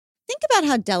think about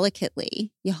how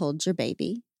delicately you hold your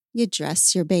baby, you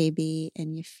dress your baby,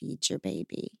 and you feed your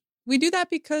baby. We do that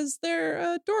because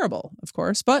they're adorable, of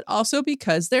course, but also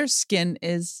because their skin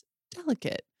is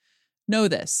delicate. Know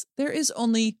this, there is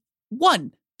only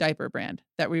one diaper brand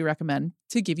that we recommend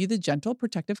to give you the gentle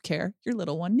protective care your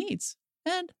little one needs.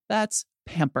 And that's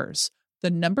Pampers,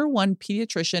 the #1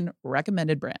 pediatrician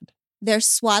recommended brand. Their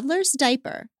Swaddler's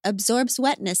diaper absorbs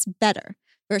wetness better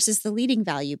versus the leading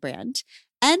value brand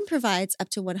and provides up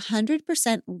to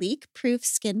 100% leak-proof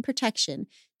skin protection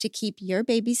to keep your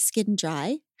baby's skin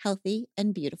dry, healthy,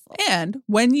 and beautiful. And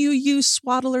when you use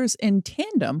Swaddlers in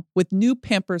tandem with new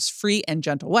Pampers Free and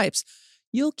Gentle wipes,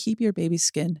 you'll keep your baby's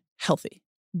skin healthy.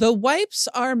 The wipes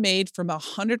are made from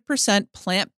 100%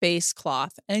 plant-based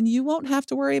cloth, and you won't have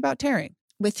to worry about tearing.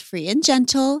 With Free and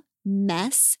Gentle,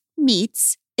 mess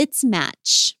meets its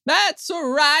match. That's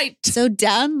right. So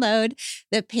download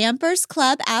the Pampers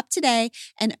Club app today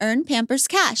and earn Pampers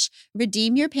Cash.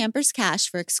 Redeem your Pampers Cash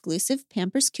for exclusive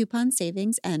Pampers coupon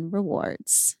savings and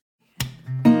rewards.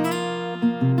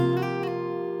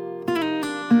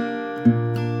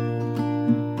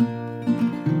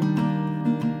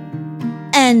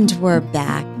 And we're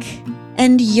back.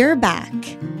 And you're back.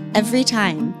 Every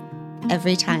time.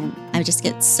 I just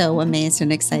get so amazed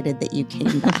and excited that you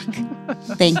came back.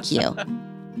 Thank you.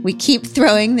 We keep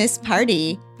throwing this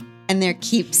party and there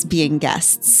keeps being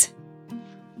guests.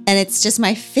 And it's just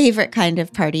my favorite kind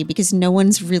of party because no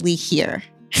one's really here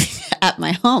at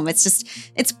my home. It's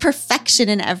perfection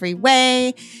in every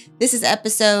way. This is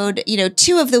episode,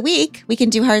 2 of the week. We can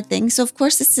do hard things. So of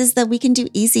course this is the we can do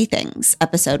easy things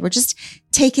episode. We're just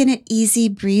taking it easy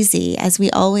breezy as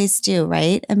we always do,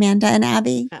 right? Amanda and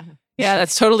Abby? Yeah,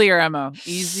 that's totally your MO.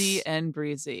 Easy and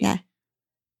breezy. Yeah.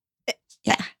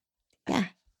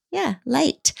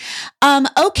 Light.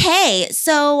 Okay.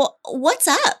 So what's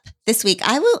up this week?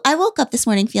 I woke up this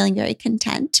morning feeling very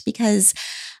content because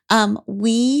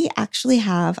we actually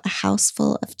have a house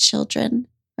full of children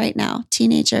right now,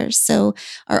 teenagers. So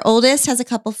our oldest has a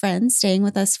couple friends staying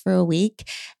with us for a week.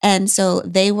 And so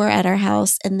they were at our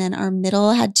house. And then our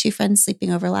middle had 2 friends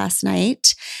sleeping over last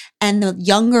night. And the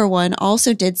younger one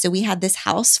also did. So we had this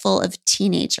house full of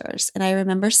teenagers. And I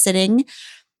remember sitting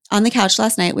on the couch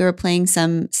last night. We were playing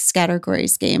some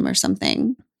Scattergories game or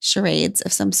something, charades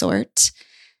of some sort,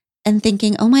 and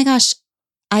thinking, oh my gosh,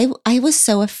 I was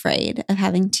so afraid of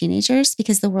having teenagers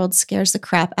because the world scares the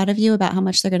crap out of you about how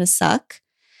much they're going to suck.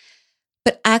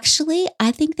 But actually,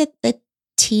 I think that the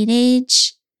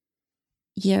teenage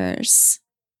years,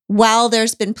 while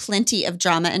there's been plenty of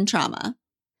drama and trauma,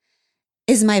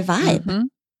 is my vibe. Mm-hmm.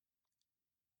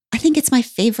 I think it's my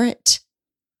favorite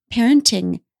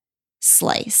parenting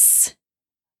slice.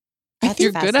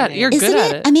 You're good at it. You're good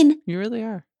at it. I mean, you really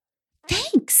are.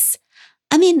 Thanks.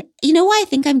 I mean, you know why I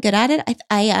think I'm good at it?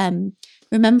 I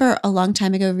remember a long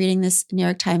time ago reading this New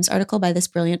York Times article by this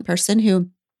brilliant person who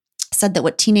said that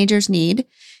what teenagers need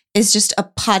is just a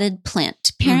potted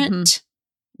plant parent,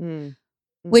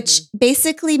 which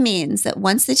basically means that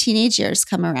once the teenage years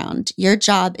come around, your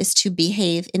job is to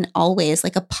behave in all ways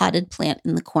like a potted plant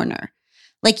in the corner.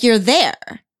 Like you're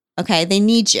there, okay? They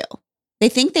need you. They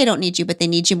think they don't need you, but they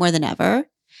need you more than ever.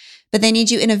 But they need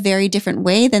you in a very different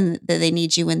way than they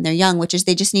need you when they're young, which is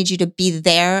they just need you to be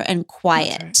there and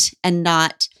quiet and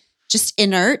not just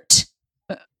inert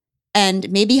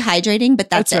and maybe hydrating, but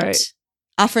that's it. Right.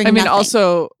 Offering nothing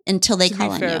also until they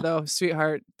call on you. To be fair, though,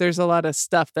 sweetheart, there's a lot of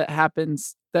stuff that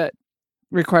happens that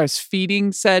requires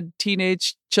feeding said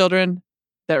teenage children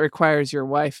that requires your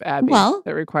wife, Abby. Well,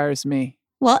 that requires me.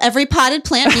 Well, every potted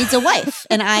plant needs a wife,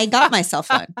 and I got myself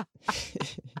one. But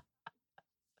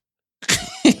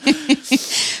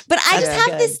I just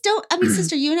have this,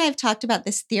 sister, you and I have talked about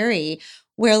this theory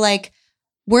where like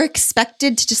we're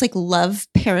expected to just like love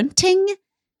parenting,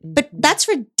 but that's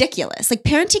ridiculous. Like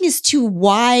parenting is too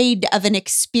wide of an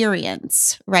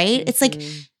experience, right? It's like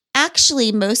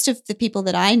actually most of the people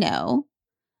that I know,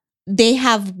 they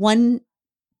have one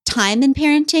time in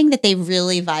parenting that they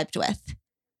really vibed with.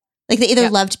 Like they either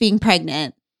loved being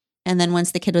pregnant, and then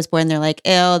once the kid was born, they're like,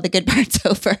 ew, the good part's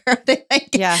over. They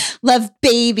love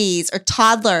babies or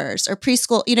toddlers or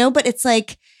preschool, but it's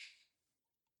like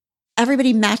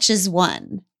everybody matches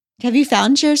one. Have you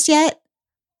found yours yet?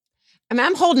 I mean,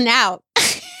 I'm holding out.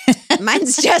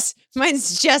 Mine's just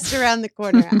around the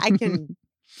corner. I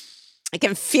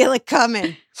can feel it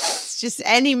coming. It's just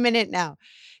any minute now.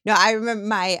 No, I remember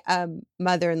my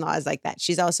mother-in-law is like that.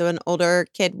 She's also an older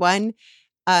kid one.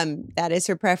 That is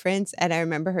her preference. And I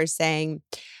remember her saying,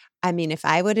 I mean, if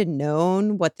I would have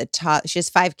known what she has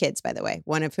 5 kids, by the way,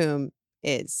 one of whom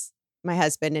is my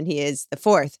husband and he is the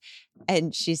 4th.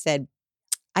 And she said,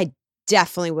 I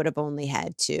definitely would have only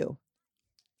had 2.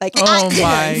 Like, Oh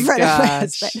my in front of my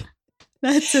gosh. husband.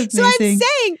 That's amazing. So I'm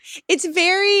saying it's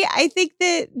very, I think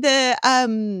that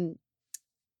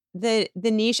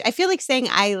the niche, I feel like saying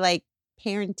I like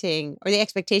parenting, or the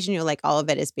expectation, like all of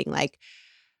it is being like,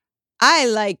 I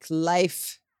like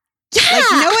life.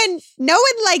 Like no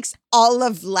one likes all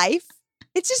of life.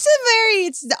 It's just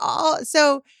it's all.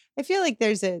 So I feel like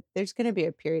there's going to be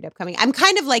a period upcoming. I'm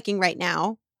kind of liking right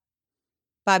now.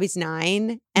 Bobby's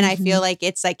 9, and I feel like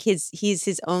it's like he's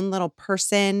his own little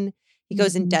person. He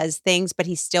goes and does things, but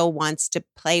he still wants to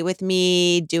play with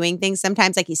me, doing things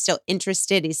sometimes. Like, he's still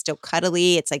interested. He's still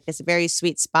cuddly. It's like this very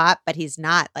sweet spot, but he's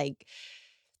not like,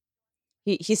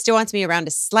 he still wants me around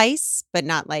to slice, but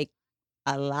not like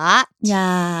a lot.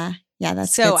 Yeah. Yeah,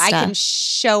 that's so good stuff. I can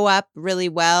show up really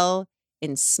well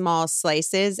in small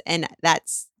slices, and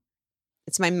it's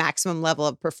my maximum level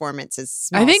of performance is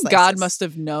small I think slices. God must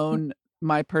have known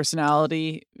my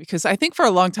personality, because I think for a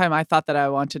long time I thought that I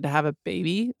wanted to have a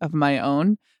baby of my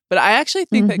own, but I actually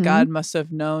think that God must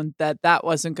have known that that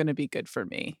wasn't going to be good for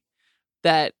me.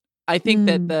 That I think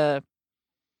that the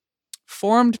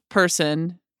formed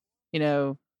person,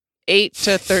 8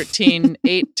 to 13,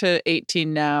 8 to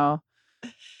 18 now,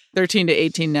 13 to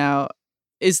 18 now,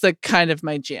 is the kind of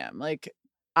my jam. Like,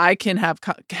 I can have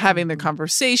having the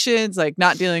conversations, like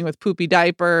not dealing with poopy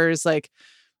diapers. Like,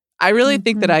 I really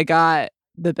think that I got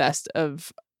the best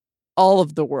of all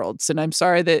of the worlds. And I'm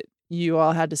sorry that you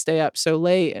all had to stay up so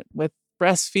late with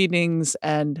breastfeedings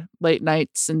and late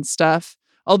nights and stuff.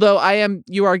 Although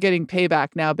you are getting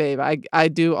payback now, babe. I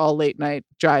do all late night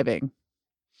driving.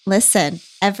 Listen,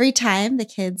 every time the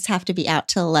kids have to be out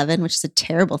till 11, which is a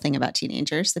terrible thing about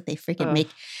teenagers that they freaking make.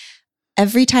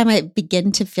 Every time I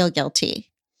begin to feel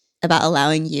guilty about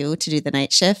allowing you to do the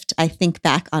night shift, I think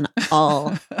back on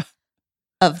all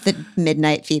of the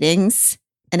midnight feedings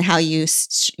and how you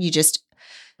just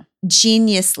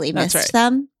geniusly missed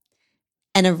them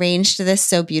and arranged this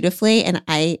so beautifully. And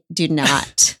I do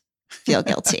not feel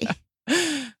guilty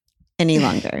any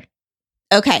longer.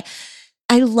 Okay.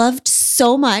 I loved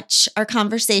so much our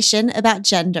conversation about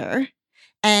gender.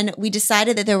 And we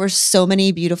decided that there were so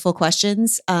many beautiful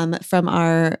questions from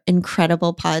our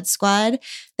incredible pod squad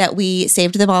that we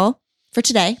saved them all for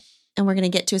today. And we're going to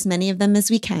get to as many of them as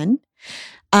we can.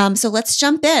 So let's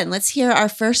jump in. Let's hear our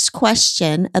first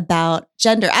question about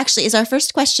gender. Actually, is our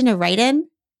first question a write-in?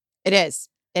 It is.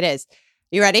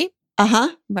 You ready?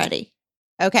 Ready.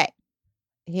 Okay.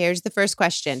 Here's the first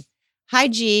question. Hi,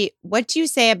 G. What do you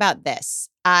say about this?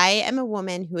 I am a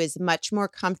woman who is much more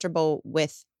comfortable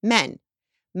with men.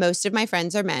 Most of my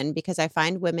friends are men because I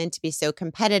find women to be so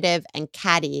competitive and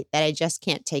catty that I just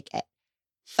can't take it.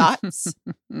 Thoughts?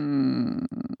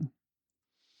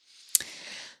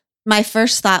 My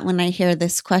first thought when I hear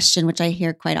this question, which I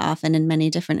hear quite often in many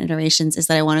different iterations, is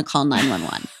that I want to call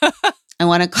 911. I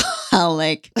want to call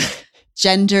like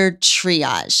gender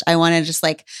triage. I want to just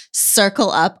like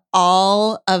circle up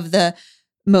all of the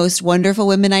most wonderful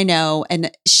women I know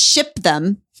and ship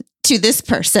them to this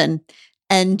person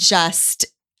and just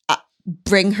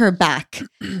bring her back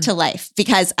to life,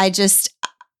 because I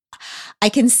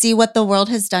can see what the world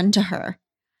has done to her.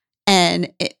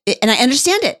 And I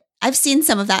understand it. I've seen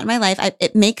some of that in my life.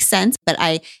 It makes sense, but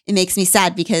it makes me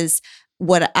sad, because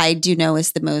what I do know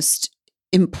is the most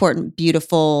important,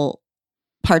 beautiful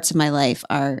parts of my life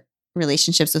are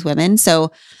relationships with women.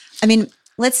 So, I mean,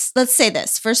 let's say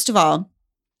this. First of all,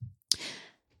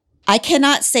 I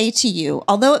cannot say to you,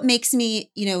 although it makes me,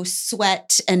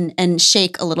 sweat and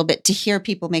shake a little bit to hear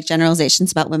people make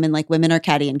generalizations about women, like women are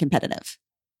catty and competitive.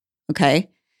 Okay.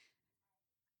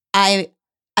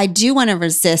 I do want to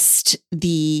resist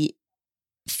the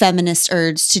feminist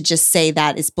urge to just say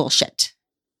that is bullshit.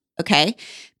 Okay.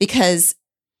 Because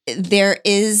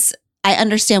I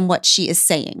understand what she is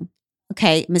saying.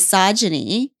 Okay.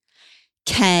 Misogyny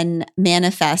can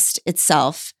manifest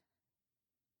itself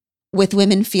with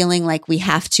women feeling like we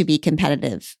have to be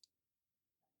competitive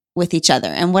with each other.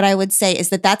 And what I would say is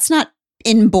that that's not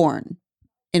inborn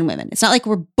in women. It's not like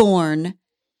we're born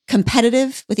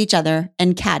competitive with each other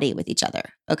and catty with each other.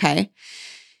 Okay.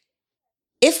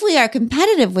 If we are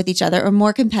competitive with each other, or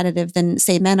more competitive than,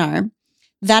 say, men are,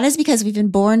 that is because we've been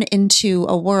born into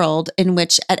a world in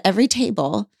which at every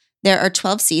table there are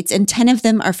 12 seats and 10 of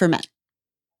them are for men.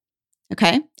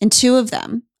 Okay. And 2 of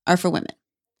them are for women.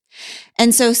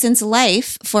 And so since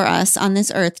life for us on this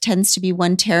earth tends to be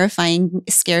one terrifying,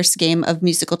 scarce game of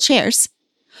musical chairs,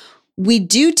 we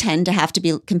do tend to have to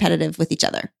be competitive with each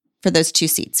other for those 2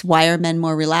 seats. Why are men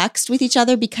more relaxed with each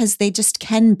other? Because they just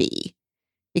can be,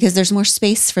 because there's more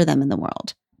space for them in the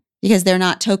world. because they're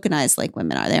not tokenized like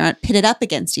women are. They aren't pitted up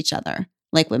against each other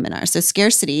like women are. So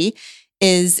scarcity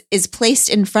is placed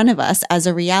in front of us as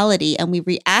a reality, and we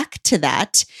react to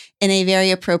that in a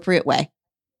very appropriate way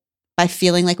by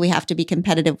feeling like we have to be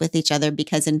competitive with each other,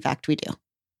 because in fact we do.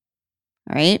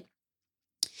 All right.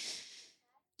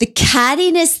 The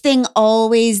cattiness thing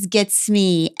always gets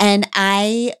me. And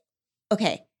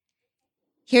okay,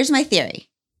 here's my theory.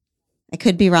 I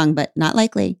could be wrong, but not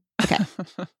likely. Okay.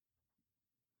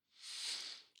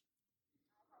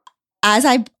 As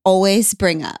I always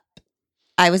bring up,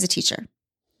 I was a teacher.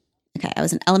 Okay, I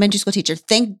was an elementary school teacher.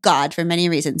 Thank God for many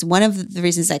reasons. One of the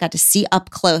reasons I got to see up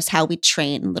close how we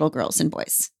train little girls and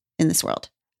boys in this world.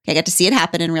 Okay, I got to see it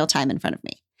happen in real time in front of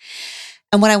me.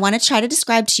 And what I want to try to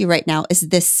describe to you right now is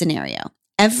this scenario.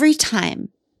 Every time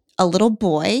a little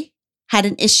boy had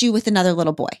an issue with another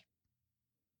little boy,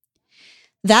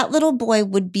 that little boy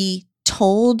would be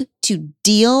told to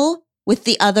deal with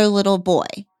the other little boy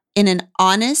in an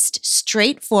honest,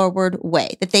 straightforward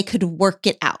way, that they could work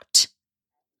it out.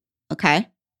 Okay?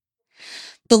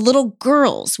 The little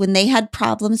girls, when they had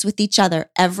problems with each other,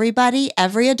 every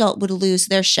adult would lose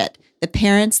their shit. The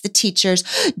parents, the teachers,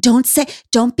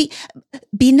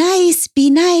 be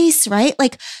nice, right?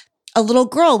 Like a little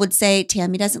girl would say,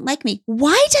 Tammy doesn't like me.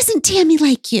 Why doesn't Tammy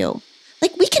like you?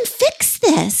 Like, we can fix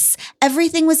this.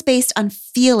 Everything was based on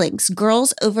feelings.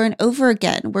 Girls over and over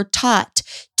again were taught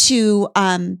to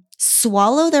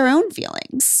swallow their own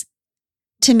feelings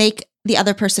to make the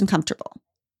other person comfortable,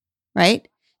 right?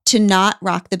 To not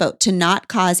rock the boat, to not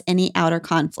cause any outer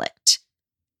conflict,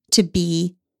 to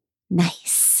be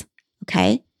nice,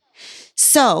 okay?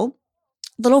 So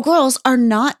little girls are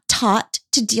not taught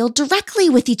to deal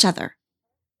directly with each other,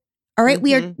 all right?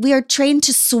 We are trained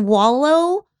to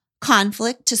swallow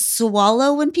conflict, to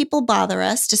swallow when people bother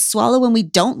us, to swallow when we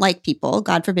don't like people.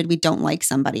 God forbid we don't like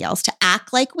somebody else, to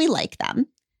act like we like them.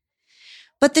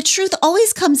 But the truth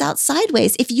always comes out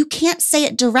sideways. If you can't say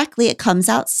it directly, it comes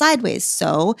out sideways.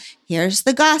 So here's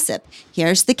the gossip.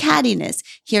 Here's the cattiness.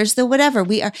 Here's the whatever.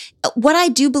 What I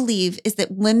do believe is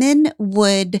that women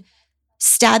would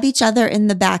stab each other in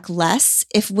the back less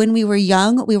if when we were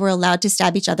young, we were allowed to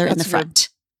stab each other in the front.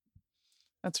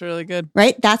 That's really good.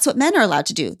 Right? That's what men are allowed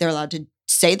to do. They're allowed to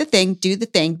say the thing, do the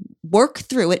thing, work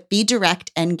through it, be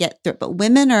direct, and get through it. But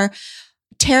women are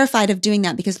terrified of doing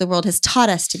that because the world has taught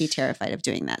us to be terrified of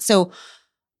doing that. So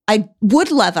I would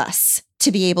love us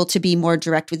to be able to be more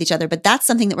direct with each other, but that's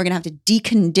something that we're going to have to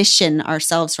decondition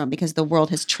ourselves from because the world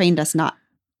has trained us not.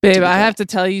 Babe, I have to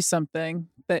tell you something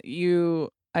that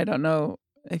I don't know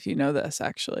if you know this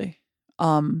actually.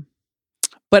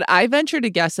 But I venture to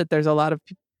guess that there's a lot of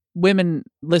women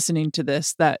listening to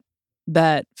this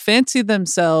that fancy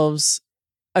themselves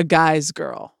a guy's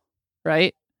girl,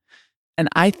 right? And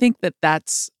I think that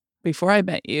that's, before I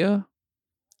met you,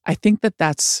 I think that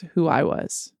that's who I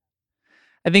was.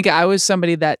 I think I was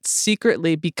somebody that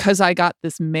secretly, because I got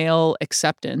this male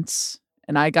acceptance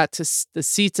and I got to the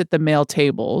seats at the male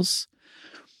tables,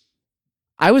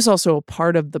 I was also a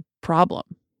part of the problem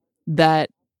that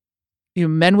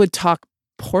men would talk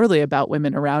poorly about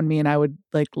women around me and I would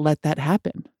let that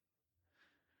happen.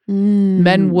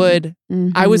 Men would,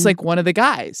 I was like one of the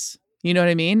guys, you know what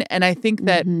I mean? And I think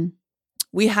that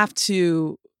we have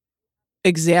to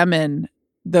examine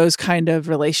those kind of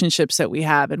relationships that we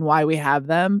have and why we have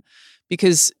them.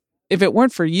 Because if it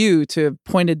weren't for you to have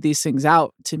pointed these things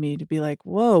out to me, to be like,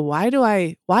 whoa, why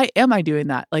am I doing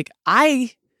that? Like,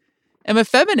 I am a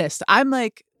feminist. I'm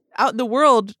out in the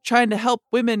world trying to help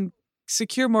women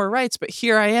secure more rights. But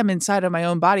here I am inside of my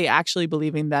own body, actually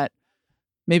believing that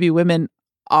maybe women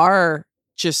are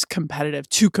just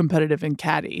too competitive and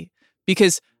catty,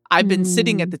 because I've been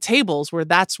sitting at the tables where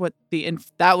that was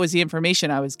the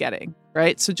information I was getting,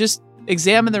 right? So just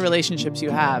examine the relationships you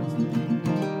have.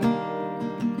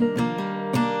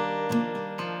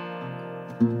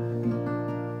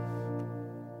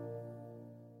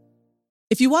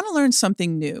 If you want to learn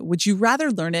something new, would you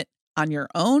rather learn it on your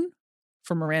own,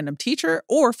 from a random teacher,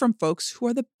 or from folks who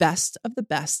are the best of the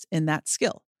best in that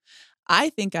skill? I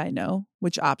think I know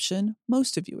which option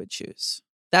most of you would choose.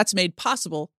 That's made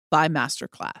possible by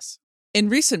Masterclass. In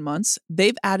recent months,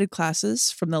 they've added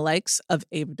classes from the likes of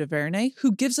Ava DuVernay,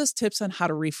 who gives us tips on how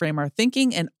to reframe our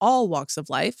thinking in all walks of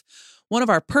life. One of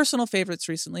our personal favorites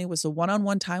recently was the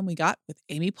one-on-one time we got with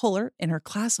Amy Poehler in her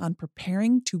class on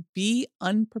preparing to be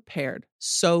unprepared.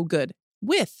 So good.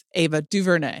 With Ava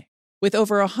DuVernay. With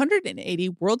over 180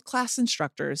 world-class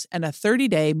instructors and a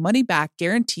 30-day money-back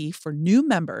guarantee for new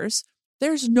members,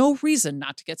 there's no reason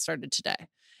not to get started today.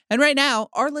 And right now,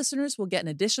 our listeners will get an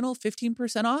additional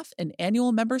 15% off an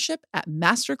annual membership at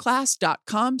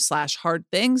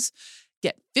masterclass.com/hardthings.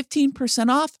 Get 15%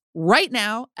 off right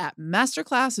now at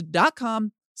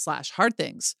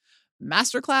masterclass.com/hardthings.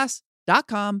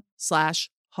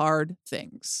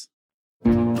 masterclass.com/hardthings.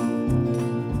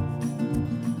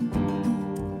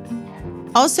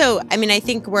 Also, I mean, I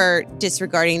think we're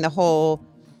disregarding the whole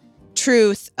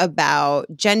truth about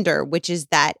gender, which is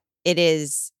that it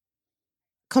is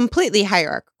completely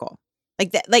hierarchical.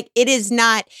 Like that, like it is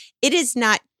not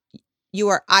you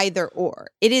are either or.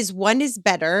 It is one is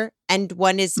better and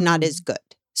one is not as good.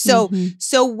 So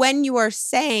so when you are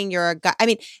saying you're a guy, I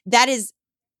mean, that is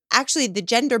actually the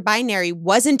gender binary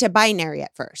wasn't a binary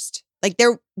at first. Like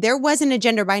there wasn't a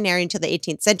gender binary until the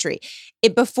 18th century.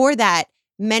 Before that,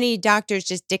 many doctors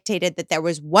just dictated that there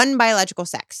was one biological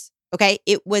sex. Okay?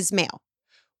 It was male.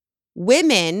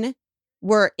 Women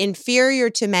were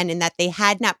inferior to men in that they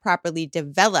had not properly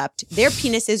developed. Their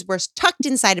penises were tucked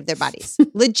inside of their bodies.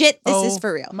 Legit, this is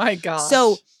for real. My God.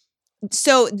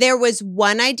 So there was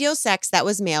one ideal sex that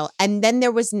was male, and then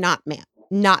there was not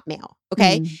male.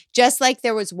 Okay? Just like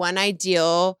there was one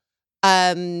ideal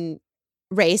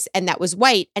race, and that was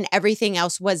white, and everything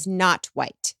else was not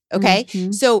white. Okay?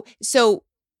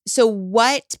 So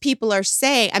what people are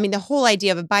saying, I mean, the whole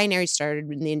idea of a binary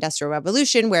started in the Industrial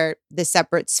Revolution, where the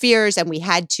separate spheres, and we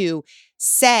had to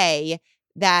say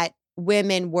that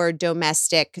women were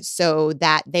domestic so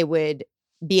that they would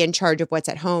be in charge of what's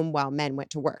at home while men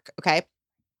went to work. Okay.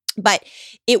 But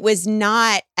it was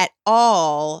not at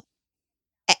all,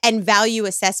 and value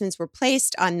assessments were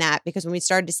placed on that, because when we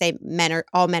started to say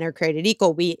all men are created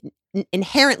equal, we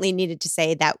inherently needed to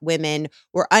say that women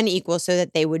were unequal so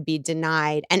that they would be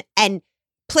denied and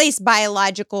place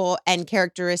biological and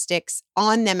characteristics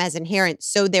on them as inherent,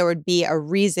 so there would be a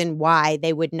reason why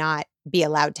they would not be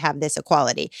allowed to have this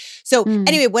equality. So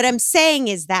anyway, what I'm saying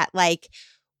is that, like,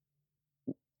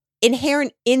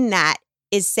 inherent in that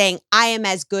is saying I am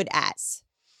as good as.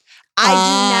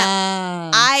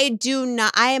 I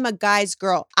am a guy's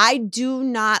girl. I do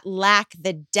not lack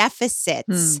the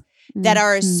deficits that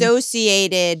are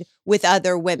associated with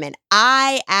other women.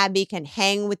 I, Abby, can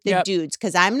hang with the dudes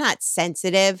because I'm not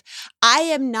sensitive. I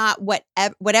am not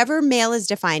whatever male is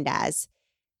defined as.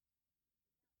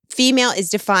 Female is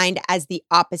defined as the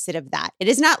opposite of that. It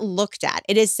is not looked at.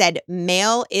 It is said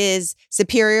male is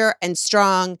superior and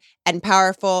strong and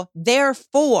powerful.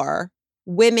 Therefore,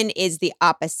 women is the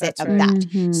opposite of that.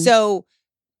 So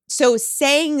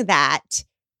saying that,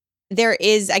 there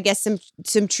is, I guess,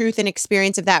 some truth and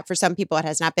experience of that for some people. It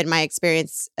has not been my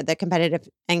experience. The competitive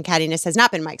and cattiness has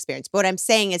not been my experience. But what I'm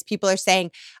saying is people are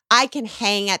saying, I can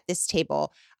hang at this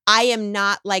table. I am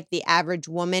not like the average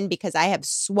woman because I have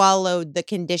swallowed the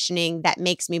conditioning that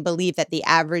makes me believe that the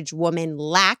average woman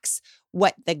lacks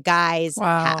what the guys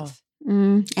have.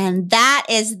 And that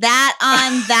is that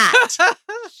on that.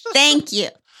 Thank you.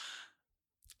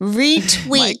 Retweet.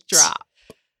 Mic drop.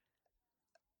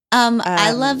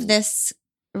 I love this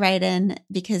write-in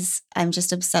because I'm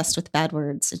just obsessed with bad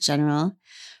words in general.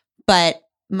 But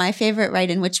my favorite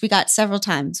write-in, which we got several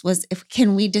times, was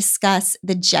can we discuss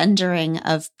the gendering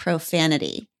of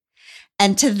profanity?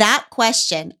 And to that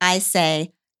question, I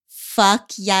say,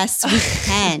 fuck yes, we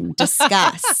can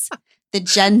discuss the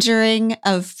gendering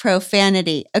of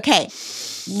profanity. Okay,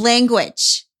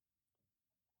 language.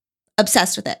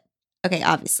 Obsessed with it. Okay,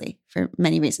 obviously, for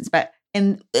many reasons. But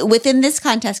within this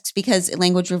context, because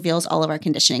language reveals all of our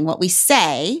conditioning, what we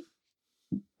say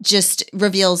just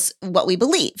reveals what we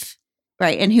believe,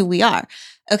 right? And who we are.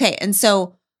 Okay, and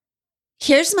so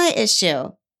here's my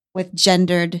issue with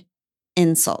gendered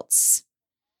insults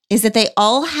is that they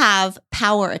all have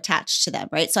power attached to them,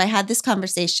 right? So I had this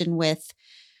conversation with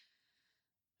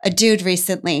a dude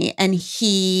recently, and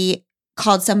he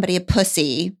called somebody a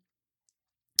pussy.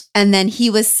 And then he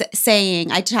was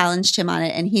saying, I challenged him on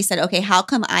it, and he said, okay, how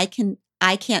come I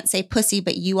can't say pussy,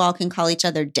 but you all can call each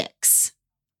other dicks?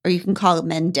 Or you can call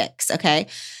men dicks, okay?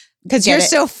 Because you're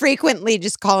so frequently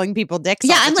just calling people dicks.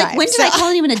 Yeah, all the I'm like, time, when did I call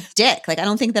anyone a dick? Like, I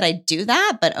don't think that I do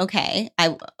that, but okay.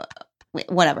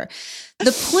 Whatever.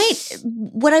 The point,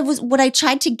 what I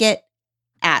tried to get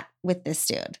at with this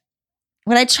dude,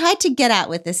 what I tried to get at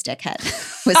with this dickhead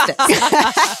was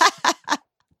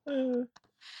this.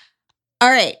 All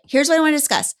right, here's what I want to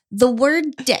discuss. The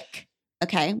word dick,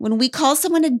 okay? When we call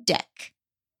someone a dick,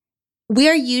 we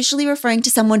are usually referring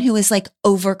to someone who is like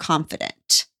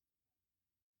overconfident.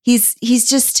 He's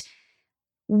just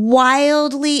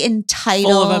wildly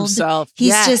entitled. Full of himself.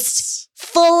 He's just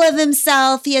full of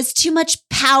himself. He has too much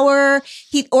power.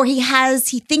 He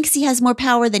thinks he has more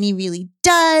power than he really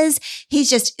does. He's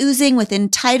just oozing with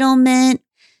entitlement.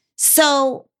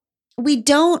 So we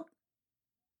don't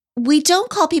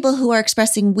call people who are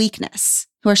expressing weakness,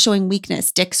 who are showing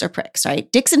weakness, dicks or pricks,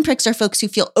 right? Dicks and pricks are folks who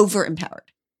feel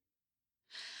over-empowered.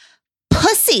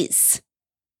 Pussies,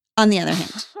 on the other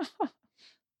hand.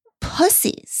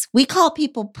 Pussies. We call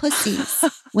people pussies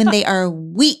when they are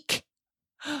weak.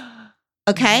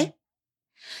 Okay?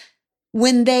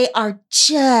 When they are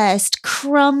just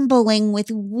crumbling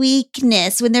with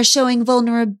weakness, when they're showing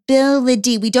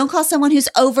vulnerability. We don't call someone who's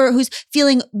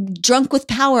feeling drunk with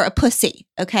power a pussy,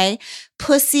 okay?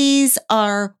 Pussies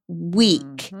are weak.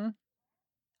 Mm-hmm.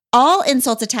 All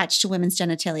insults attached to women's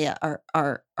genitalia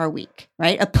are weak,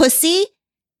 right? A pussy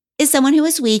is someone who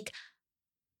is weak,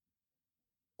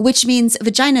 which means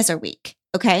vaginas are weak,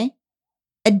 okay?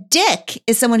 A dick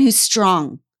is someone who's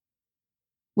strong,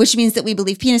 which means that we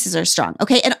believe penises are strong,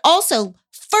 okay? And also,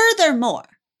 furthermore,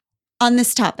 on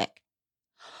this topic,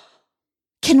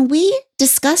 can we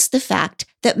discuss the fact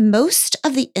that most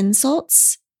of the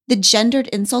insults, the gendered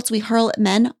insults we hurl at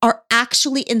men, are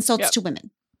actually insults to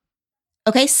women?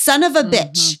 Okay? Son of a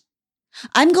bitch.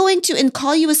 I'm going to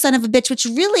call you a son of a bitch, which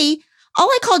really, all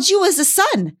I called you was a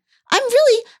son. I'm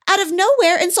really out of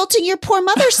nowhere insulting your poor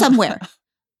mother somewhere,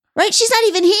 right? She's not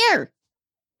even here.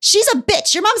 She's a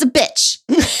bitch. Your mom's a bitch.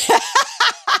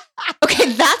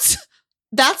 Okay,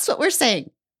 that's what we're saying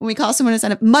when we call someone a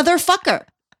son of motherfucker.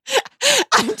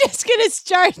 I'm just going to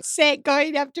start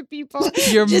going after people.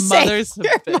 Your mother's a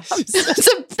bitch. It's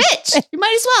a bitch. You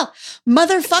might as well.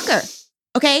 Motherfucker.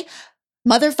 Okay?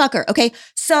 Motherfucker. Okay?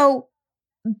 So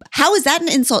how is that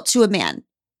an insult to a man?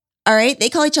 All right, they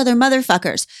call each other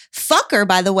motherfuckers. Fucker,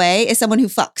 by the way, is someone who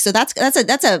fucks. So that's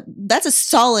a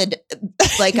solid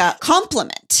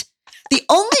compliment. The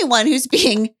only one who's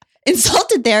being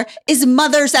insulted there is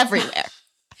mothers everywhere.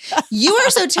 You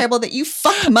are so terrible that you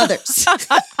fuck mothers.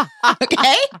 Okay?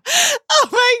 Oh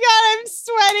my God, I'm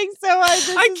sweating so hard.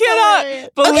 I cannot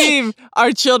believe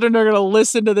our children are going to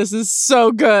listen to this. This is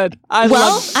so good.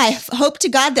 I hope to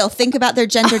God they'll think about their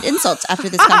gendered insults after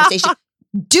this conversation.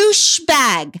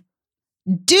 Douchebag.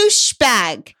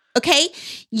 Okay?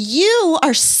 You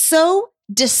are so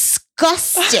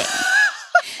disgusting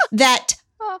that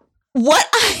what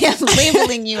I am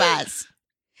labeling you as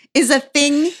is a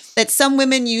thing that some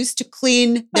women use to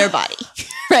clean their body.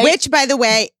 Right? Which, by the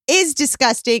way, is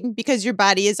disgusting because your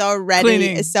body is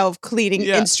already a self-cleaning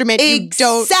instrument. Exactly. You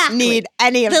don't need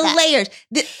any of that. Layers.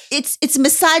 It's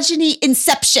misogyny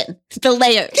inception. The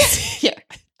layers here.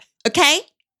 Okay?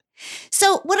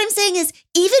 So what I'm saying is,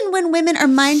 even when women are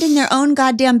minding their own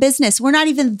goddamn business, we're not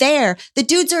even there. The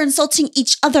dudes are insulting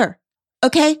each other.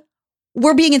 Okay?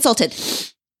 We're being insulted.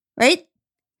 Right?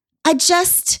 And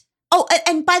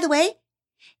by the way,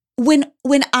 when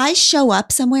I show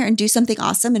up somewhere and do something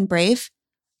awesome and brave,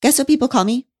 guess what people call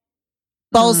me?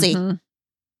 Ballsy. Mm-hmm.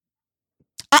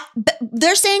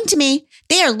 They're saying to me,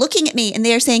 they are looking at me and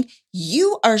they are saying,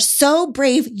 you are so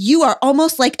brave. You are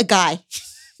almost like a guy.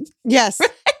 Yes.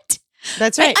 Right?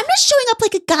 That's right. I'm not showing up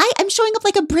like a guy. I'm showing up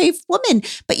like a brave woman,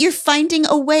 but you're finding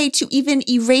a way to even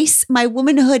erase my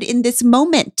womanhood in this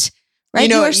moment. Right? You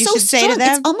know you what are you so should strong. say to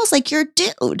them? It's almost like you're a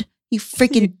dude, you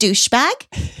freaking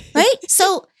douchebag. Right?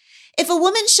 So if a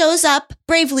woman shows up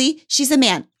bravely, she's a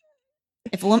man.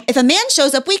 If a man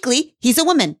shows up weakly, he's a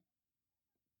woman.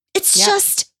 It's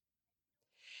just.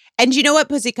 And you know what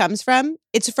pussy comes from?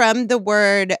 It's from the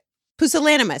word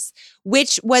pusillanimous,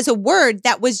 which was a word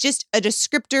that was just a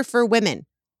descriptor for women.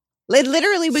 It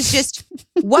literally was just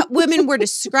what women were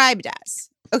described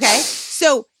as. Okay,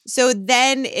 so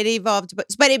then it evolved, but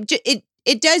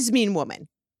it does mean woman.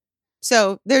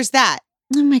 So there's that.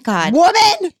 Oh my God,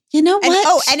 woman. You know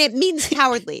what? And it means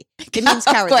cowardly. It means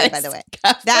cowardly, by the way.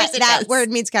 That word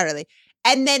means cowardly.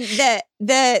 And then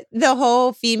the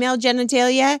whole female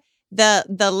genitalia,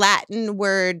 the Latin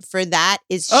word for that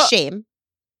is shame.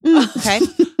 Okay.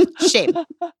 Shame.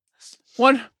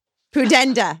 One.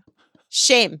 Pudenda.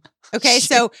 Shame. Okay.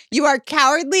 So you are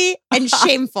cowardly and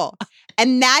shameful.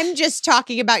 And I'm just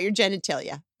talking about your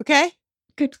genitalia. Okay.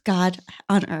 Good God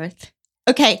on earth.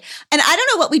 Okay. And I don't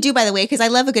know what we do, by the way, because I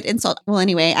love a good insult. Well,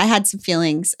 anyway, I had some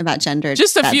feelings about gender.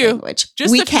 Just a few. Language.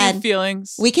 Just a few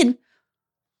feelings. We can.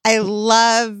 I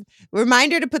love,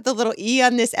 reminder to put the little E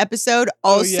on this episode.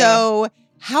 Also,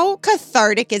 how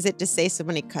cathartic is it to say so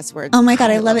many cuss words? Oh my God,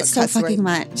 I love it so fucking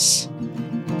much.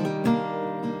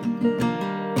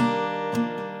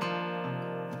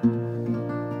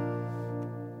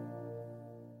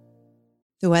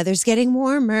 The weather's getting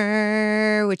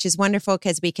warmer, which is wonderful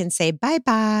because we can say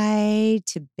bye-bye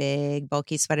to big,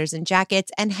 bulky sweaters and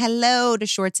jackets and hello to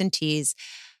shorts and tees.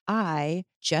 I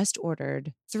just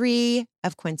ordered 3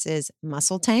 of Quince's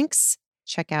muscle tanks.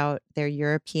 Check out their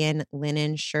European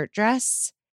linen shirt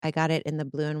dress. I got it in the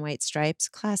blue and white stripes,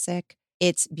 classic.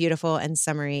 It's beautiful and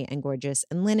summery and gorgeous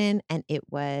and linen, and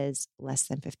it was less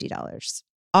than $50.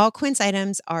 All Quince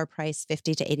items are priced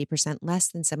 50 to 80% less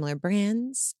than similar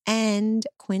brands, and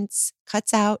Quince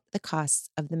cuts out the costs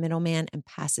of the middleman and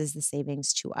passes the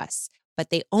savings to us. But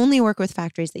they only work with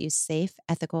factories that use safe,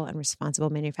 ethical, and responsible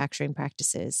manufacturing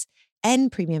practices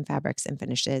and premium fabrics and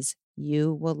finishes.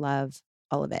 You will love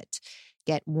all of it.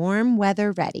 Get warm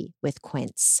weather ready with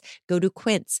Quince. Go to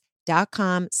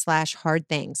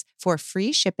quince.com/hardthings for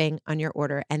free shipping on your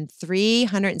order and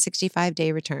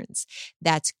 365-day returns.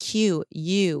 That's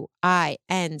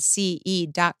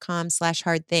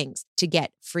QUINCE.com/hardthings to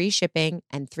get free shipping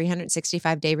and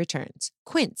 365-day returns.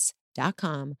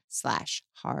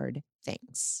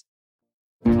 Quince.com/hardthings.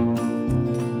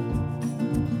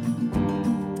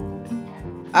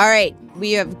 All right,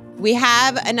 we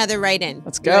have another write-in.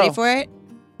 Let's You go. ready for it?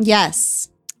 Yes.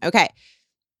 Okay.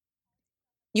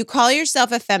 You call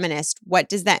yourself a feminist. What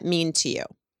does that mean to you?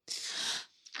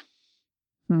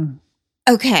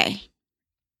 Okay.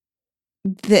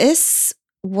 This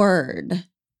word,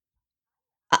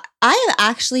 I have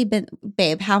actually been,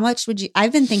 babe, how much would you,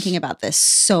 I've been thinking about this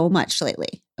so much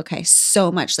lately. Okay.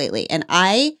 So much lately. And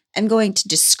I am going to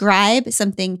describe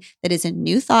something that is a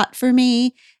new thought for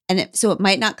me. And so it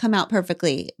might not come out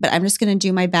perfectly, but I'm just going to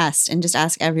do my best and just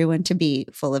ask everyone to be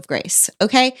full of grace.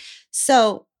 Okay.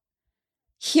 So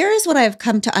here's what I've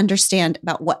come to understand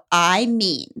about what I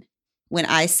mean when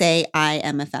I say I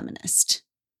am a feminist.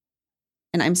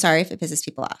 And I'm sorry if it pisses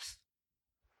people off.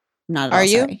 I'm not at all Are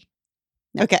you? sorry.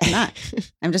 No, Okay. I'm not.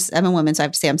 I'm a woman, so I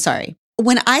have to say I'm sorry.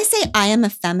 When I say I am a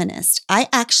feminist, I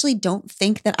actually don't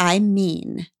think that I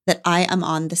mean that I am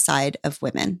on the side of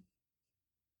women.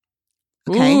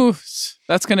 Okay. Ooh,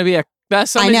 that's going to be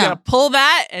somebody's know. going to pull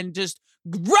that and just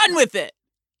run with it.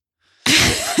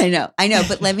 I know,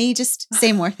 but let me just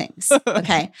say more things.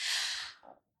 Okay.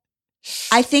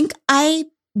 I think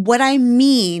what I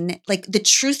mean, like the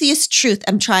truthiest truth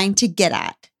I'm trying to get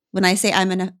at when I say I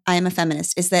am a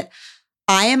feminist is that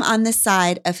I am on the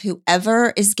side of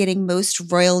whoever is getting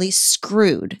most royally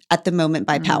screwed at the moment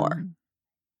by power.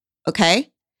 Okay.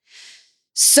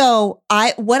 So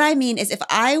what I mean is if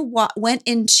I went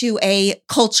into a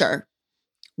culture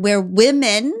where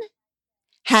women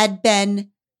had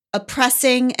been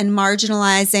oppressing and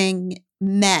marginalizing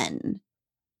men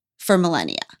for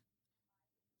millennia,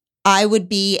 I would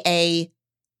be a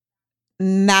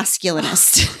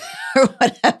masculinist or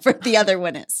whatever the other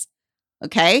one is.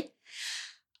 Okay.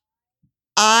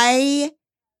 I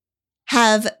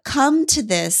have come to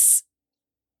this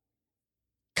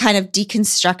kind of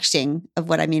deconstructing of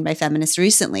what I mean by feminist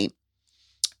recently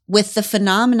with the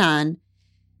phenomenon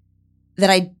that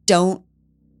I don't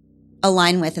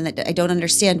align with and that I don't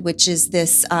understand, which is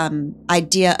this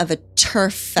idea of a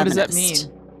turf feminist. What does that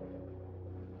mean?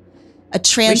 A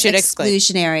trans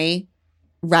exclusionary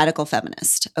radical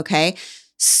feminist. Okay.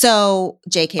 So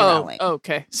J.K. Rowling.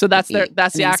 Okay. So that's the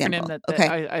acronym example. that Okay.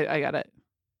 I got it.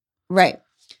 Right.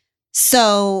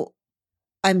 So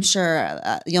I'm sure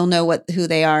you'll know who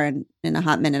they are in a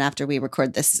hot minute after we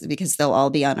record this because they'll all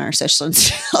be on our social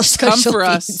Come for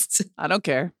feeds. us. I don't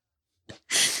care.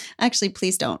 Actually,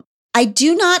 please don't. I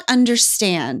do not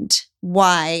understand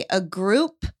why a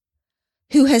group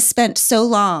who has spent so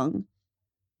long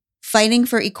fighting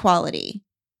for equality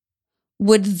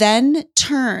would then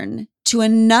turn to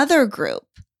another group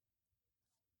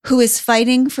who is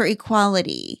fighting for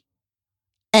equality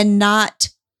and not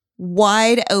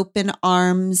wide open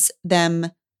arms them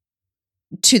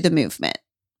to the movement.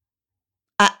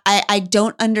 I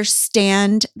don't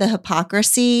understand the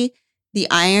hypocrisy, the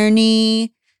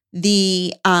irony,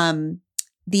 the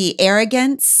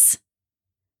arrogance,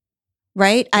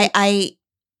 right?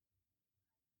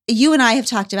 You and I have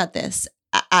talked about this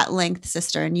at length,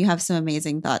 sister, and you have some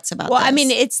amazing thoughts about this. Well, I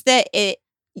mean, it's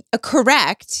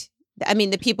correct. I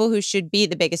mean, the people who should be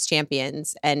the biggest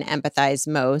champions and empathize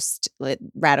most,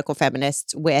 radical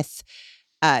feminists with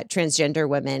transgender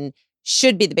women,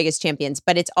 should be the biggest champions.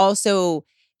 But it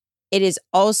is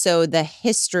also the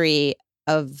history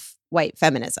of white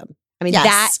feminism. I mean,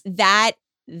 yes.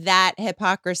 that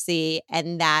hypocrisy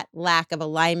and that lack of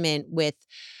alignment with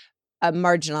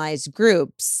marginalized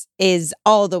groups is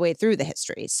all the way through the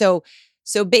history. So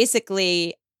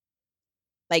basically,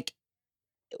 like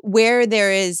where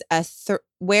there is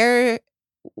where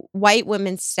white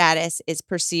women's status is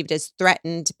perceived as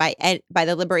threatened by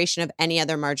the liberation of any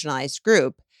other marginalized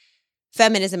group,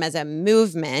 feminism as a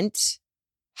movement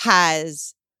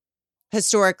has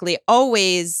historically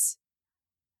always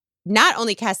not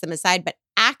only cast them aside, but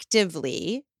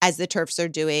actively, as the TERFs are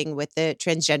doing with the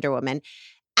transgender woman,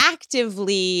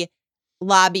 actively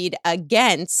lobbied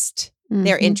against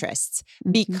their interests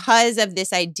because of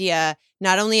this idea,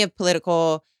 not only of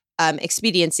political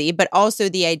expediency, but also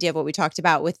the idea of what we talked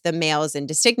about with the males and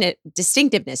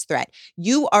distinctiveness threat.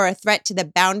 You are a threat to the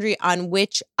boundary on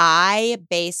which I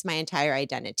base my entire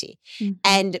identity.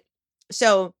 And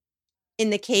so in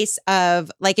the case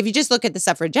of, like, if you just look at the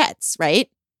suffragettes, right?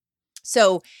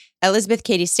 So Elizabeth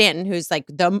Cady Stanton, who's like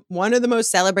one of the most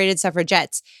celebrated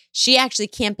suffragettes, she actually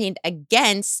campaigned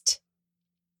against,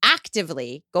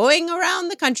 actively going around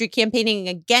the country campaigning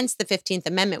against the 15th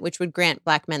Amendment, which would grant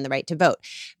Black men the right to vote,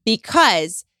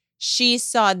 because she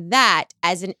saw that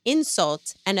as an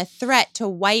insult and a threat to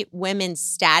white women's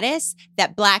status,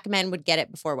 that Black men would get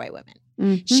it before white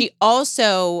women. She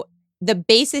also, the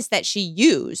basis that she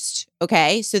used,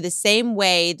 okay, so the same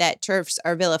way that TERFs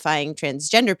are vilifying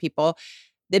transgender people,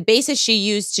 the basis she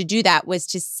used to do that was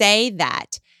to say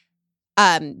that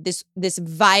this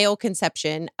vile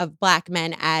conception of Black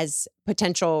men as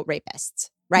potential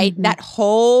rapists, right? That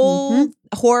whole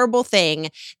horrible thing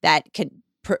that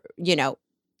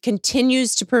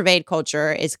continues to pervade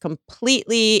culture is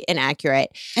completely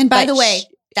inaccurate. And by the way,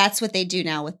 that's what they do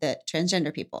now with the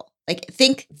transgender people. Like,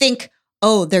 think,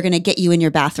 oh, they're going to get you in your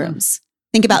bathrooms.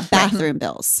 Think about bathroom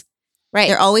bills. Right.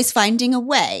 They're always finding a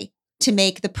way to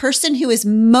make the person who is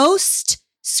most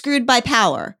screwed by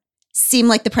power seem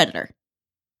like the predator.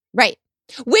 Right.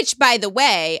 Which, by the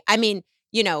way, I mean,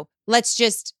 let's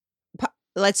just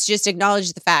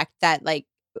acknowledge the fact that, like,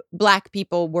 Black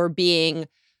people were being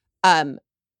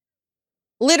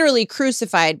literally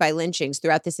crucified by lynchings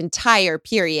throughout this entire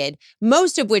period,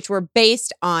 most of which were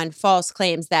based on false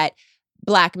claims that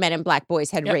Black men and Black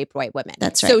boys had raped white women.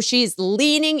 That's right. So she's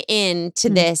leaning into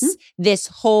this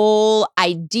whole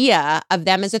idea of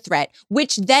them as a threat,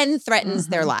 which then threatens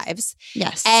their lives.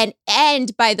 Yes.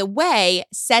 And by the way,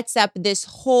 sets up this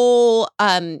whole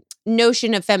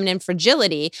notion of feminine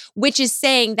fragility, which is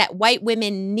saying that white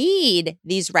women need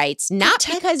these rights, not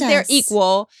because they're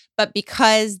equal, but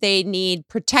because they need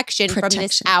protection from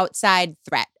this outside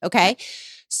threat. Okay.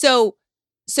 So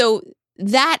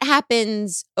that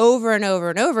happens over and over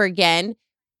and over again.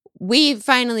 We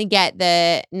finally get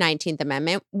the 19th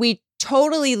Amendment. We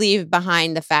totally leave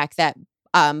behind the fact that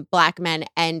Black men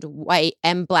and white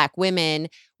and Black women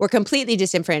were completely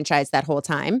disenfranchised that whole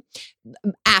time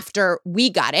after we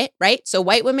got it, right? So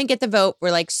white women get the vote. We're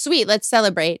like, sweet, let's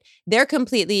celebrate. They're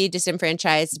completely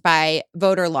disenfranchised by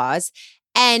voter laws.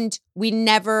 And we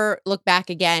never look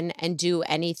back again and do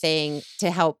anything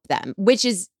to help them, which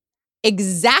is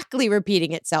exactly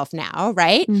repeating itself now,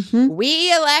 right?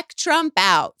 We elect Trump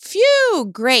out. Phew,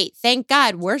 great. Thank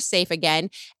God we're safe again.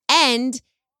 And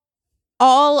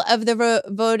all of the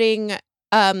voting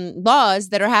laws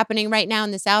that are happening right now in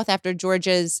the South after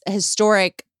Georgia's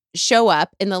historic show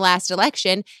up in the last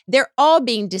election, they're all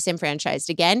being disenfranchised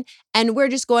again. And we're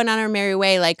just going on our merry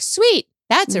way like, sweet,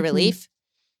 that's a relief.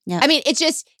 I mean, it's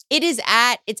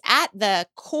at the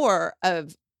core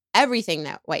of everything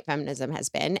that white feminism has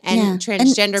been, and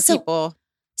transgender people.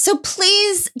 So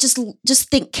please just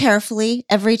think carefully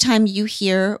every time you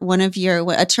hear a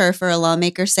TERF or a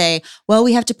lawmaker say, well,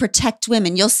 we have to protect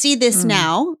women. You'll see this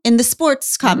now in the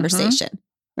sports conversation,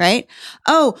 right?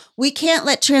 Oh, we can't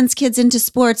let trans kids into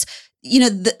sports.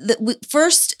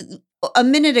 First, a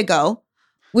minute ago,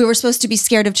 we were supposed to be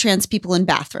scared of trans people in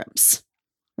bathrooms,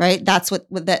 right? That's what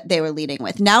that they were leading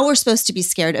with. Now we're supposed to be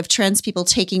scared of trans people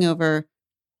taking over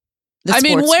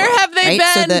where have they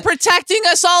been protecting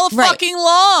us all fucking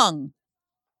long?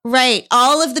 Right.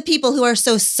 All of the people who are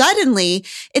so suddenly,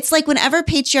 it's like whenever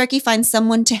patriarchy finds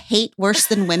someone to hate worse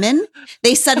than women,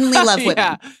 they suddenly love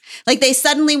women. Like they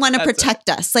suddenly want to protect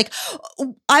us. Like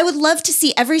I would love to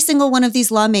see every single one of these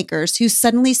lawmakers who's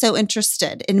suddenly so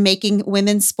interested in making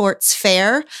women's sports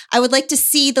fair. I would like to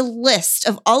see the list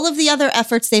of all of the other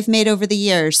efforts they've made over the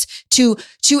years to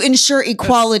ensure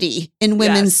equality in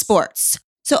women's sports.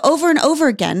 So over and over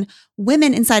again,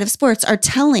 women inside of sports are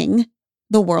telling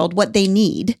the world what they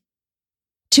need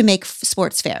to make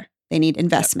sports fair. They need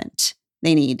investment.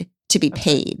 They need to be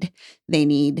paid. They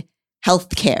need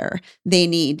health care.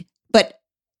 But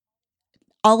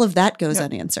all of that goes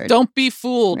unanswered. Don't be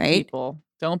fooled, people.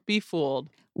 Don't be fooled.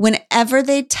 Whenever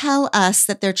they tell us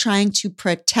that they're trying to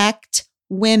protect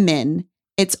women,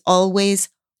 it's always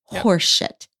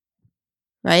horseshit,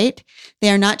 right?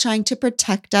 They are not trying to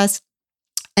protect us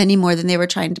any more than they were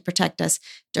trying to protect us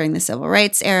during the civil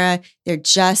rights era. They're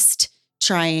just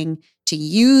trying to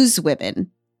use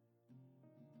women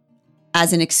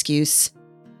as an excuse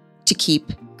to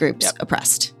keep groups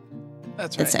oppressed.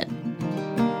 That's right. That's it.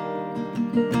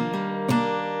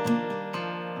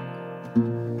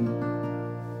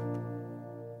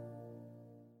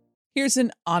 Here's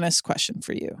an honest question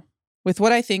for you, with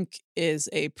what I think is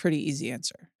a pretty easy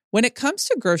answer. When it comes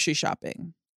to grocery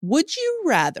shopping, would you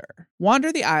rather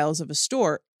wander the aisles of a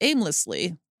store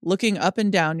aimlessly, looking up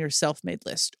and down your self-made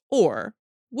list, or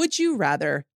would you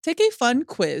rather take a fun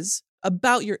quiz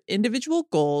about your individual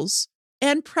goals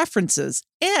and preferences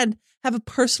and have a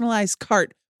personalized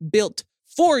cart built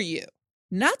for you?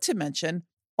 Not to mention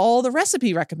all the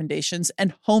recipe recommendations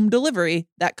and home delivery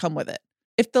that come with it.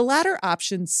 If the latter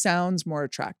option sounds more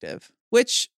attractive,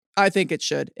 which I think it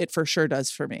should, it for sure does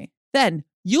for me, then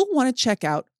you'll want to check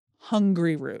out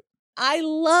Hungry Root. I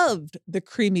loved the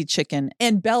creamy chicken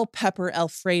and bell pepper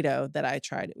Alfredo that I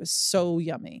tried. It was so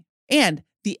yummy. And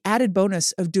the added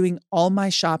bonus of doing all my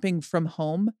shopping from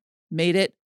home made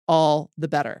it all the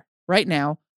better. Right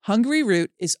now, Hungry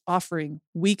Root is offering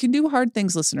We Can Do Hard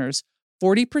Things listeners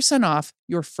 40% off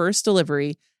your first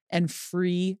delivery and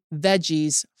free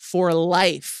veggies for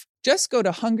life. Just go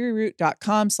to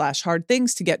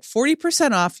hungryroot.com/hardthings to get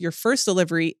 40% off your first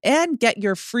delivery and get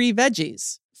your free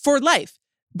veggies for life.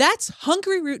 That's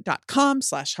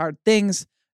hungryroot.com/hardthings.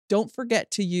 Don't forget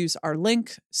to use our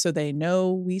link so they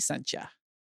know we sent you.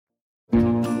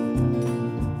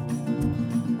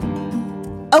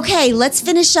 Okay, let's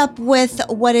finish up with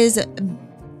what is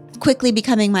quickly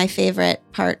becoming my favorite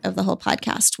part of the whole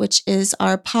podcast, which is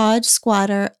our Pod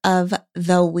Squatter of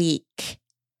the Week.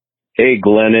 Hey,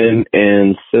 Glennon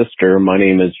and sister, my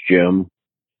name is Jim.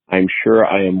 I'm sure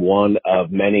I am one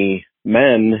of many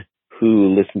men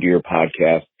who listen to your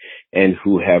podcast and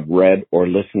who have read or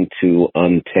listened to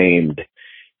Untamed.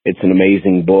 It's an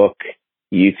amazing book.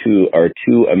 You two are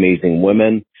two amazing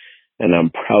women, and I'm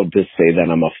proud to say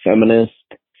that I'm a feminist,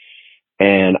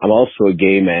 and I'm also a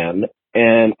gay man.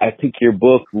 And I think your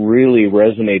book really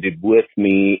resonated with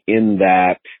me in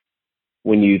that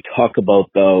when you talk about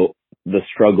the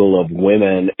struggle of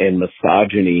women and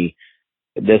misogyny,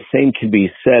 the same can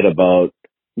be said about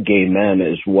gay men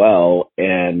as well,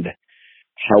 and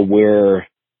how we're,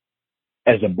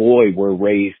 as a boy, we're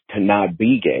raised to not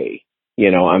be gay. You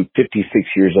know, I'm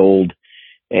 56 years old,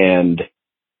 and,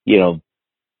 you know,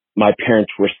 my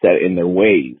parents were set in their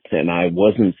ways, and I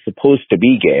wasn't supposed to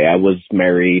be gay. I was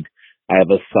married. I have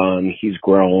a son. He's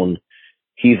grown.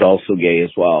 He's also gay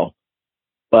as well.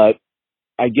 But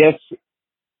I guess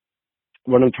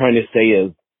what I'm trying to say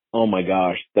is, oh my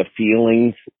gosh, the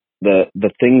feelings,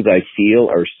 the things I feel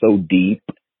are so deep.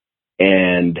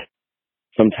 And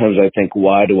sometimes I think,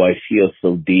 why do I feel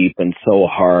so deep and so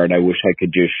hard? I wish I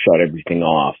could just shut everything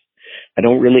off. I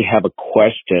don't really have a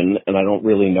question, and I don't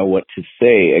really know what to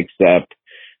say, except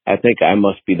I think I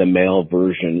must be the male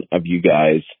version of you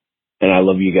guys. And I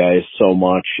love you guys so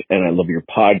much, and I love your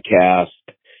podcast,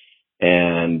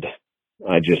 and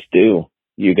I just do.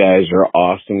 You guys are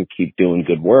awesome. Keep doing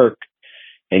good work.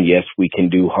 And yes, we can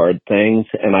do hard things.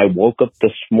 And I woke up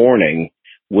this morning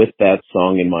with that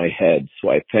song in my head. So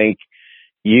I thank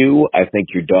you. I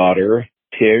thank your daughter,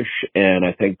 Tish, and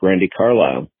I thank Brandy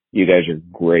Carlisle. You guys are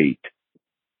great.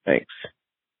 Thanks.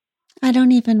 I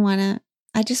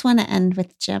just want to end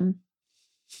with Jim.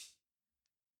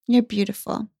 You're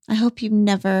beautiful. I hope you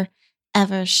never,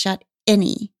 ever shut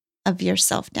any of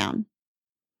yourself down.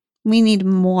 We need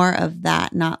more of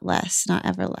that, not less, not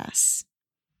ever less.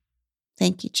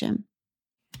 Thank you, Jim.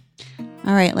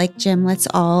 All right, like Jim, let's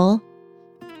all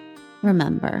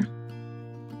remember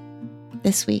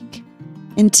this week,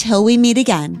 until we meet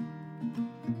again,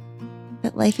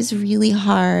 that life is really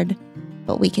hard,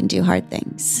 but we can do hard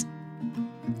things.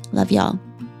 Love y'all.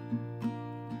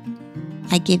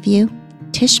 I give you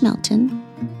Tish Melton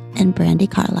and Brandy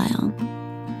Carlisle.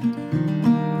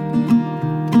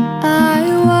 I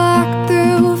walked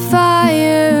through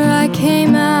fire, I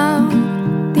came out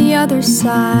the other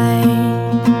side.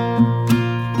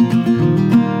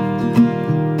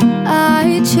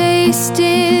 I chased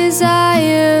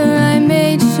desire, I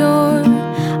made sure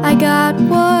I got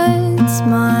what's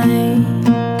mine.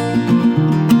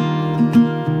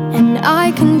 And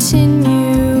I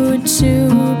continue to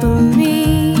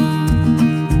believe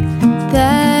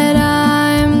that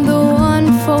I'm the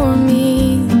one for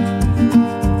me.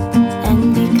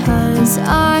 And because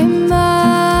I'm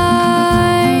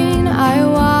mine, I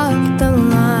walk the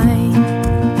line.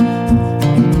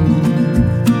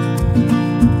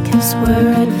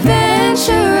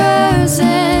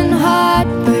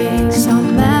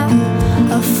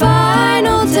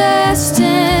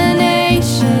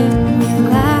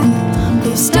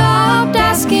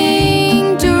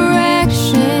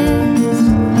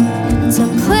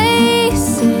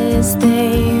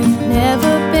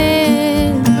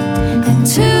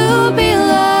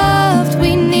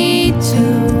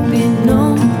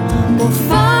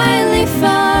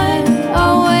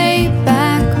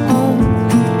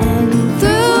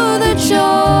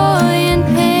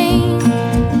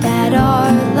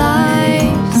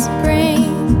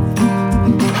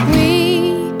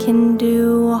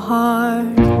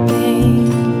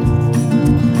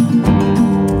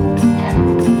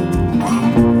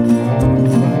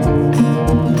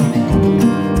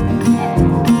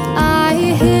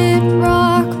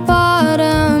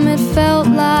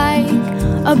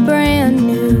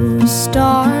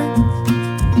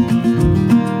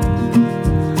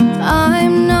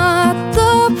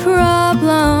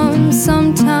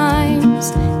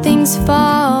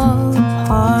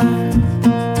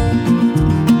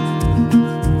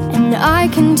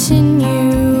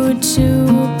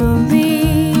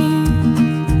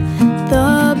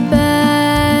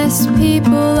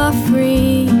 are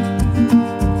free.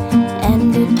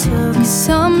 And it took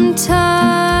some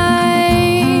time,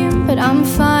 but I'm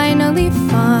finally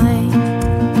fine.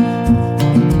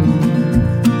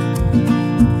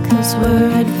 'Cause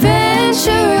we're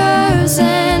adventurers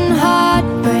and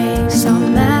heartbreaks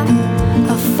on that.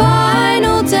 A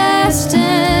final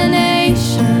destination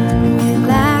we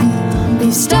lack.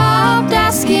 We've stopped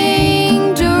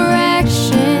asking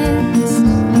directions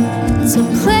to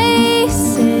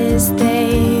places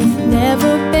they've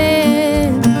never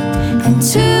been. And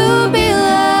to be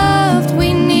loved,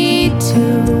 we need to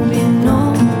be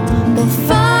known. We'll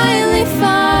finally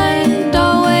find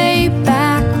our way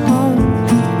back home.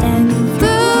 And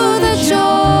through the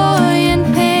joy and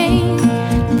pain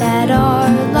that our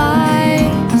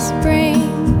lives bring,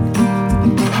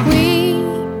 we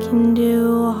can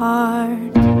do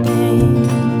hard things.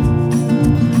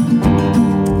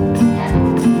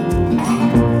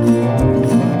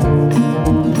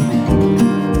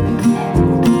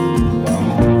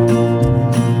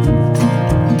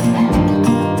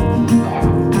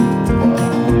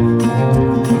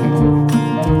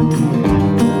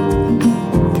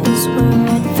 Cause we're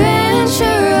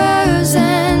adventurers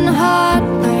and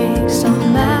heartbreaks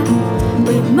on that.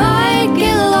 We might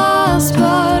get lost,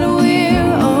 but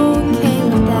we're okay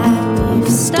with that. We've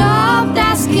stopped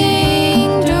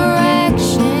asking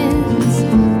directions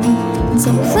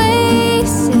to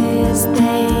places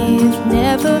they've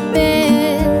never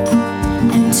been.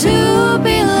 And to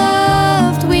be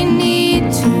loved, we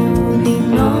need to be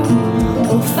known.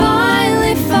 We'll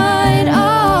finally find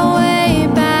our way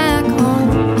back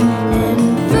home. And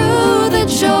through the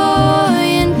joy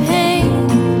and pain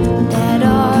that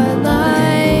our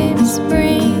lives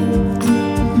bring,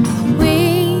 we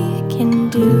can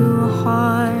do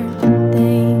hard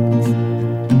things.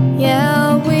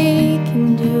 Yeah, we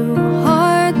can do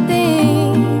hard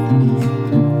things.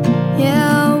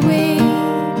 Yeah, we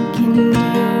can do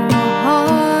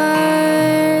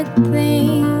hard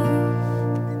things.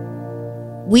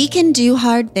 We Can Do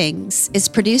Hard Things is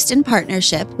produced in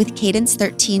partnership with Cadence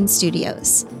 13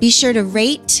 Studios. Be sure to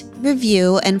rate,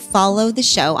 review, and follow the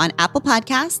show on Apple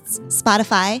Podcasts,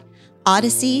 Spotify,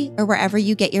 Odyssey, or wherever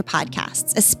you get your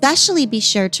podcasts. Especially be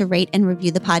sure to rate and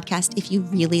review the podcast if you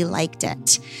really liked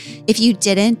it. If you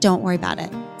didn't, don't worry about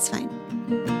it. It's fine.